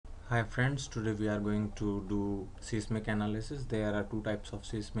Hi friends, today we are going to do seismic analysis. There are two types of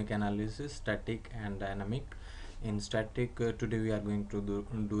seismic analysis, static and dynamic. In static, today we are going to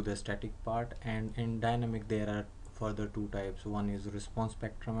do the static part, and in dynamic there are further two types. One is response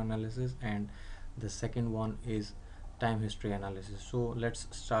spectrum analysis and the second one is time history analysis. So let's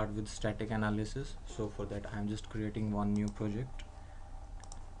start with static analysis. So for that I am just creating one new project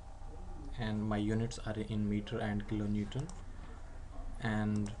and my units are in meter and kilonewton.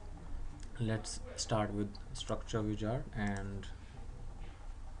 And let's start with structure wizard, and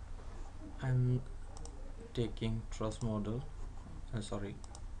I'm taking truss model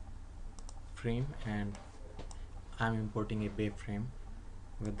frame, and I'm importing a bay frame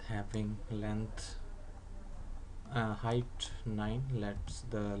with having length height 9. Let's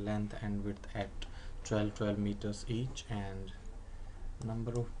the length and width at 12 meters each, and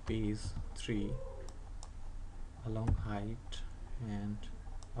number of bays 3, along height and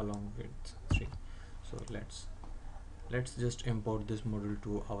along width 3. So let's just import this model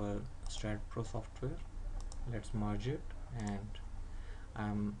to our Staad Pro software. Let's merge it, and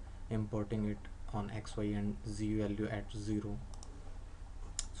I'm importing it on X, Y and Z value at 0.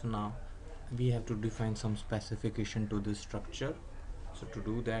 So now we have to define some specification to this structure. So to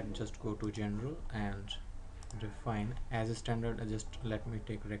do that, just go to general and define as a standard. Just let me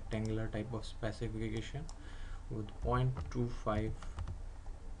take rectangular type of specification with 0.25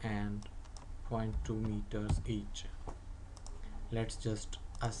 and 0.2 meters each. Let's just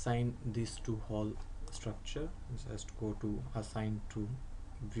assign these to whole structure. Just go to assign to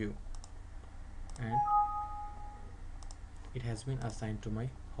view, and it has been assigned to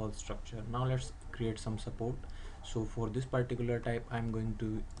my whole structure. Now let's create some support. So for this particular type I'm going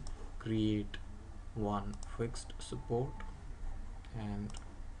to create one fixed support, and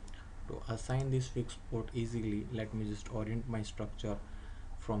to assign this fixed support easily, let me just orient my structure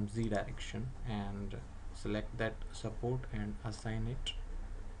from Z direction and select that support and assign it.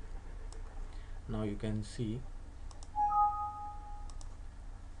 Now you can see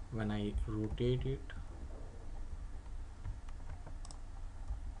when I rotate it,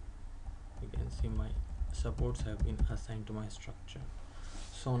 you can see my supports have been assigned to my structure.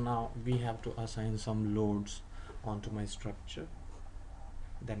 So now we have to assign some loads onto my structure.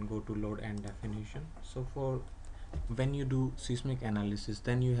 Then go to load and definition. So for when you do seismic analysis,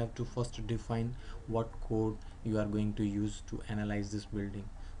 then you have to first define what code you are going to use to analyze this building.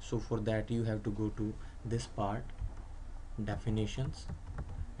 So for that you have to go to this part, definitions,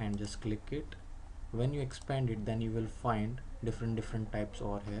 and just click it. When you expand it, then you will find different types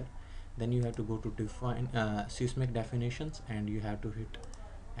over here. Then you have to go to define seismic definitions, and you have to hit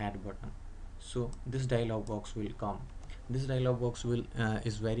add button. So this dialog box will come. This dialog box will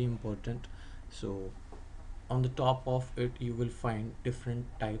is very important. So on the top of it you will find different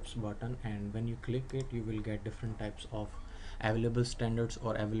types button, and when you click it you will get different types of available standards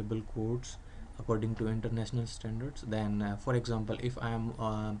or available codes according to international standards. Then for example, if I am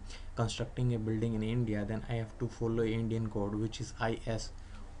constructing a building in India, then I have to follow Indian code, which is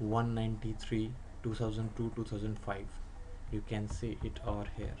IS1893 2002 2005. You can see it over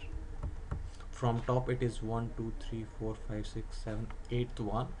here. From top it is 1 2 3 4 5 6 7 8th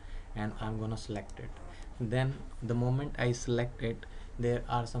one, and I'm gonna select it. Then the moment I select it, there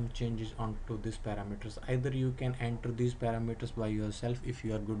are some changes onto these parameters. Either you can enter these parameters by yourself if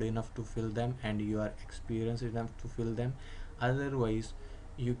you are good enough to fill them and you are experienced enough to fill them. Otherwise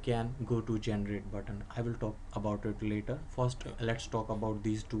you can go to generate button. I will talk about it later. First let's talk about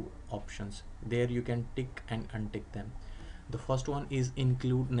these two options. There you can tick and untick them. The first one is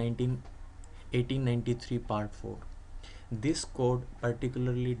include 1893 part 4. This code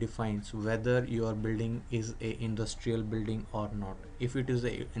particularly defines whether your building is a industrial building or not. If it is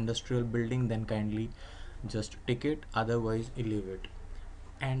a industrial building, then kindly just tick it, otherwise leave it.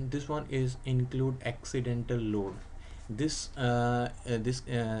 And this one is include accidental load. This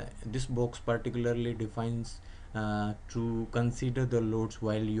box particularly defines to consider the loads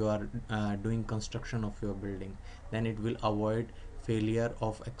while you are doing construction of your building. Then it will avoid failure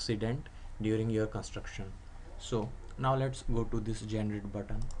of accident during your construction. So now let's go to this generate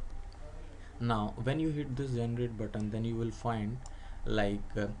button. Now when you hit this generate button, then you will find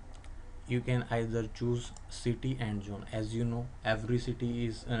you can either choose city and zone. As you know, every city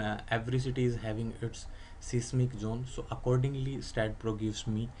is having its seismic zone. So accordingly Staad Pro gives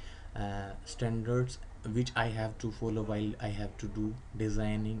me standards which I have to follow while I have to do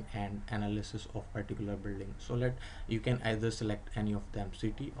designing and analysis of particular building. So you can either select any of them,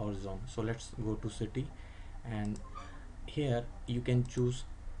 city or zone. So let's go to city, and here you can choose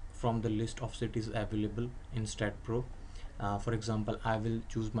from the list of cities available in Staad Pro. For example, I will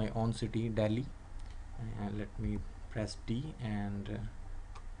choose my own city, Delhi, and let me press D, and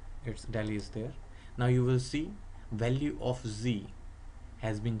it's Delhi is there. Now you will see value of Z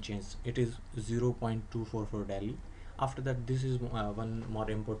has been changed. It is 0.24 for Delhi. After that, this is one more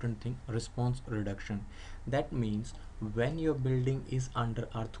important thing: response reduction. That means when your building is under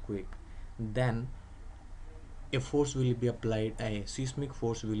earthquake, then a force will be applied, a seismic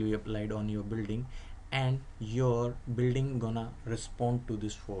force will be applied on your building, and your building gonna respond to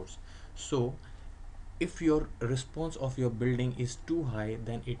this force. So if your response of your building is too high,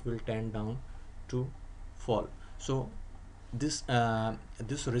 then it will tend down to fall. So this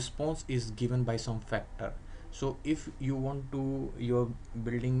response is given by some factor. So if you want to your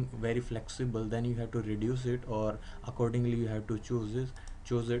building very flexible, then you have to reduce it, or accordingly you have to choose it.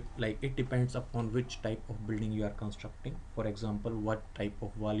 Like, it depends upon which type of building you are constructing. For example, what type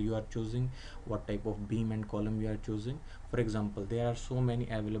of wall you are choosing, what type of beam and column you are choosing. For example, there are so many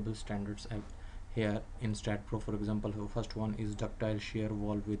available standards here in Staad Pro. For example, the first one is ductile shear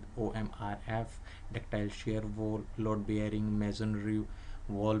wall with OMRF, ductile shear wall, load bearing masonry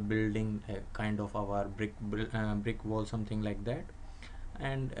wall building, kind of our brick wall, something like that.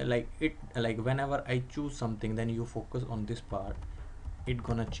 And like whenever I choose something, then you focus on this part, it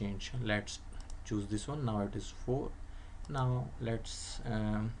gonna change. Let's choose this one. Now it is 4. Now let's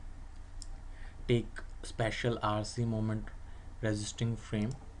take special RC moment resisting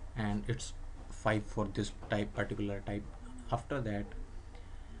frame, and it's 5 for this particular type. After that,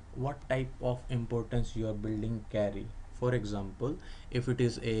 what type of importance your building carry. For example, if it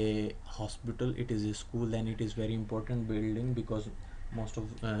is a hospital, it is a school, then it is very important building, because most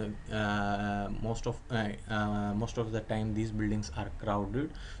of the time these buildings are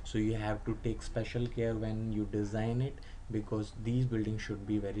crowded. So you have to take special care when you design it, because these buildings should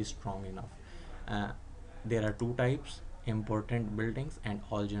be very strong enough. There are two types: important buildings and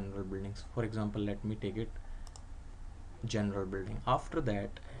all general buildings. For example, let me take it general building. After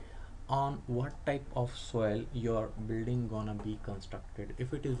that, on what type of soil your building gonna be constructed.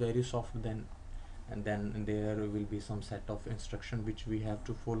 If it is very soft, then there will be some set of instruction which we have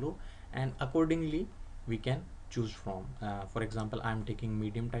to follow, and accordingly we can choose from. For example, I'm taking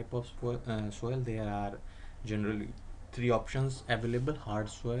medium type of soil. There are generally 3 options available: hard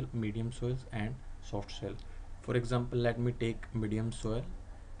soil, medium soils, and soft soil. For example, let me take medium soil.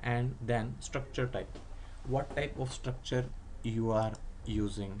 And then structure type: what type of structure you are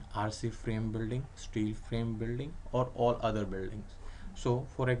using, RC frame building, steel frame building, or all other buildings. So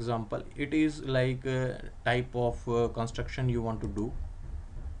for example, it is like a type of construction you want to do,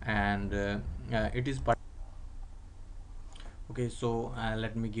 and it is part. Okay, so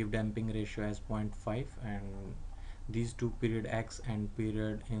let me give damping ratio as 0.5, and these two, period X and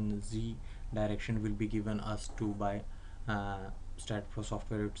period in Z direction, will be given us to by Staad Pro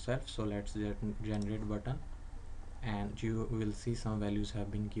software itself. So let's generate button, and you will see some values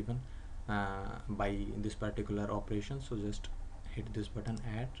have been given by this particular operation. So just hit this button,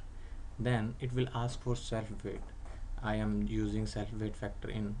 add. Then it will ask for self weight. I am using self weight factor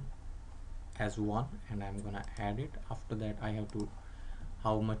in as 1, and I'm gonna add it. After that, I have to,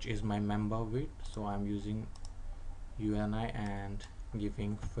 how much is my member weight, so I'm using UNI and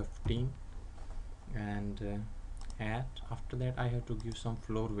giving 15, and add. After that, I have to give some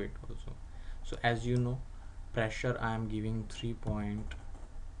floor weight also. So as you know, pressure I am giving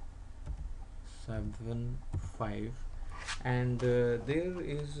 3.75, and there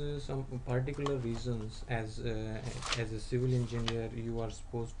is some particular reasons. As a civil engineer, you are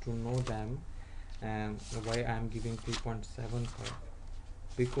supposed to know them. Why I am giving 3.75?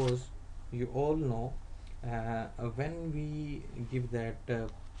 Because you all know, when we give that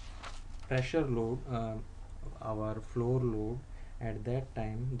pressure load, our floor load, at that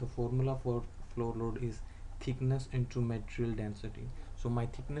time the formula for floor load is thickness into material density. So my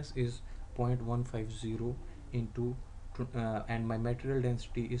thickness is 0.150 into and my material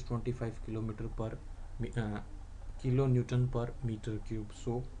density is 25 kilonewton per meter cube.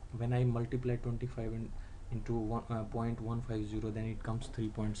 So when I multiply 25 into 0.150, then it comes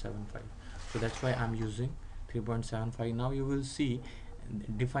 3.75. So that's why I'm using 3.75. Now you will see,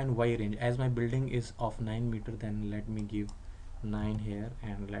 define Y range. As my building is of 9 meter, then let me give 9 here,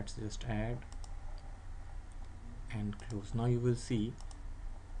 and let's just add and close. Now you will see,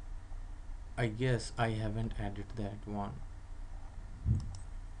 I guess I haven't added that one.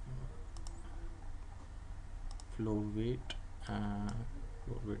 Floor weight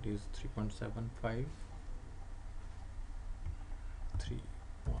is 3.75,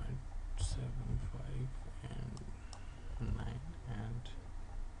 3.75 and 9, and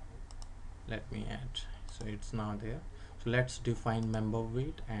let me add. So it's now there. So let's define member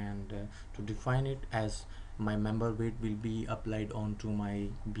weight, and to define it, as my member weight will be applied onto my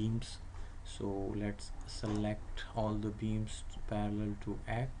beams, so let's select all the beams parallel to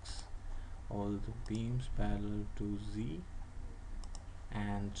X, all the beams parallel to Z,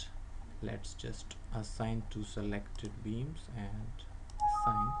 and let's just assign to selected beams and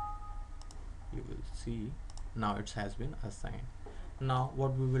assign. You will see now it has been assigned. Now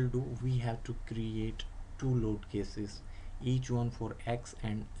what we will do, we have to create two load cases, each one for X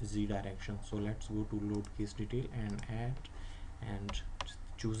and Z direction. So let's go to load case detail and add, and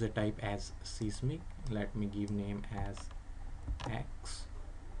choose a type as seismic. Let me give name as X,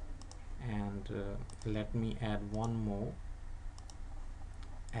 and let me add one more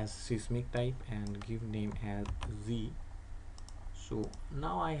as seismic type and give name as Z. So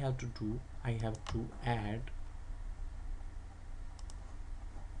now I have to add,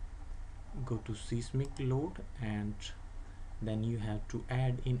 go to seismic load, and then you have to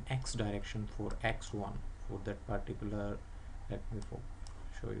add in X direction for X1 for that particular. Let me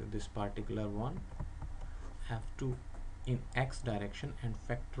show you this particular one. Have to in X direction and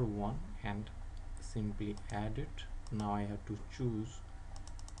factor 1 and simply add it. Now I have to choose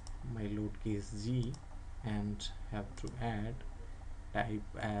my load case Z and have to add type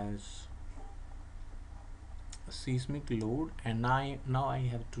as seismic load, and now I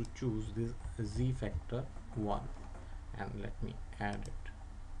have to choose this Z factor 1 and let me add it.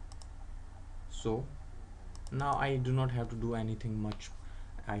 So now I do not have to do anything much.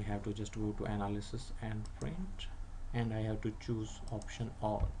 I have to just go to analysis and print, and I have to choose option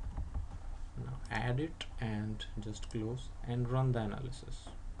all. Now add it and just close and run the analysis.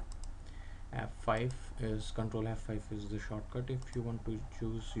 F5 is control F5 is the shortcut if you want to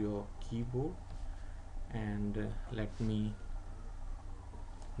choose your keyboard. And let me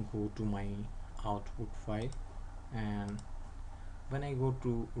go to my output file, and when I go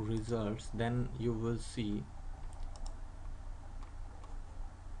to results, then you will see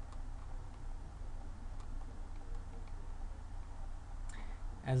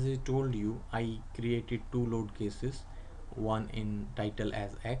as I told you, I created two load cases, one in title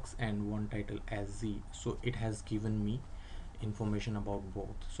as X and one title as Z, so it has given me information about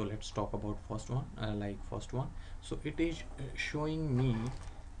both. So let's talk about first one. So it is showing me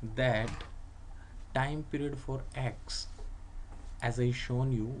that time period for X, as I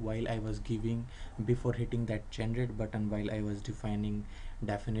shown you while I was giving, before hitting that generate button, while I was defining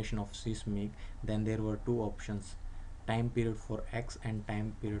definition of seismic, then there were two options, time period for X and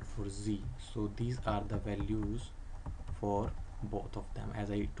time period for Z. So these are the values for both of them. As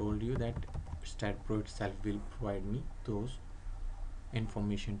I told you that Staad Pro itself will provide me those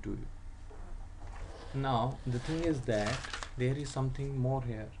information to you. Now the thing is that there is something more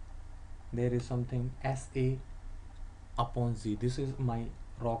here. There is something SA upon Z. This is my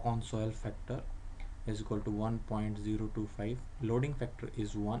rock on soil factor is equal to 1.025. Loading factor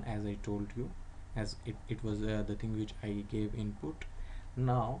is 1, as I told you, as it was the thing which I gave input.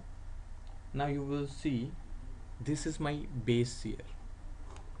 Now you will see this is my base here,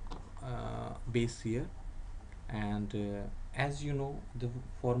 and as you know, the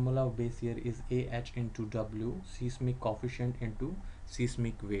formula of base here is AH into W, seismic coefficient into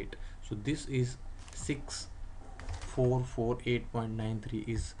seismic weight. So this is 6448.93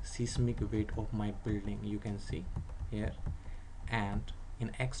 is seismic weight of my building, you can see here, and in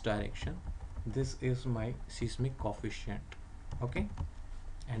X direction this is my seismic coefficient, okay,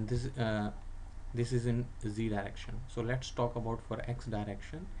 and this is in Z direction. So let's talk about for X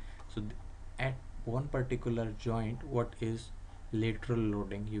direction. So at one particular joint, what is lateral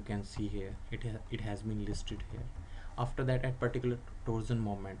loading, you can see here, it has been listed here. After that, at particular torsion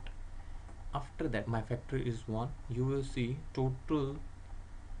moment, after that my factor is 1, you will see total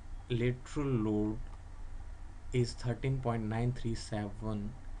lateral load is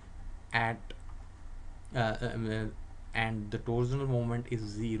 13.937 at and the torsional moment is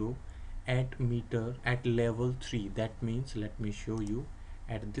 0 at level 3. That means, let me show you,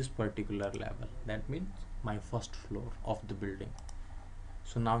 at this particular level, that means my first floor of the building.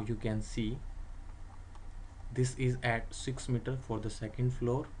 So now you can see this is at 6 meter for the second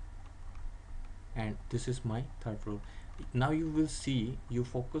floor, and this is my third floor. Now you will see, you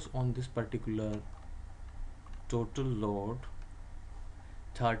focus on this particular total load,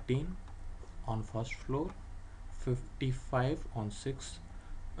 13 on first floor, 55 on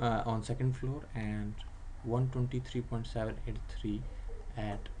second floor, and 123.783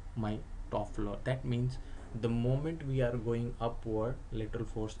 at my top floor. That means the moment we are going upward, lateral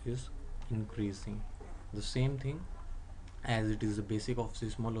force is increasing. The same thing as it is the basic of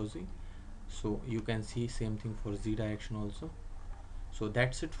seismology. So you can see same thing for z direction also. So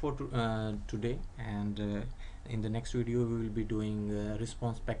that's it for today, and in the next video we will be doing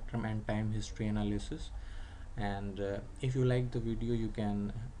response spectrum and time history analysis. And if you like the video, you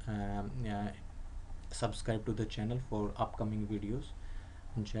can subscribe to the channel for upcoming videos.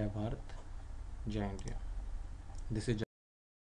 Jai Bharat, Jai India. This is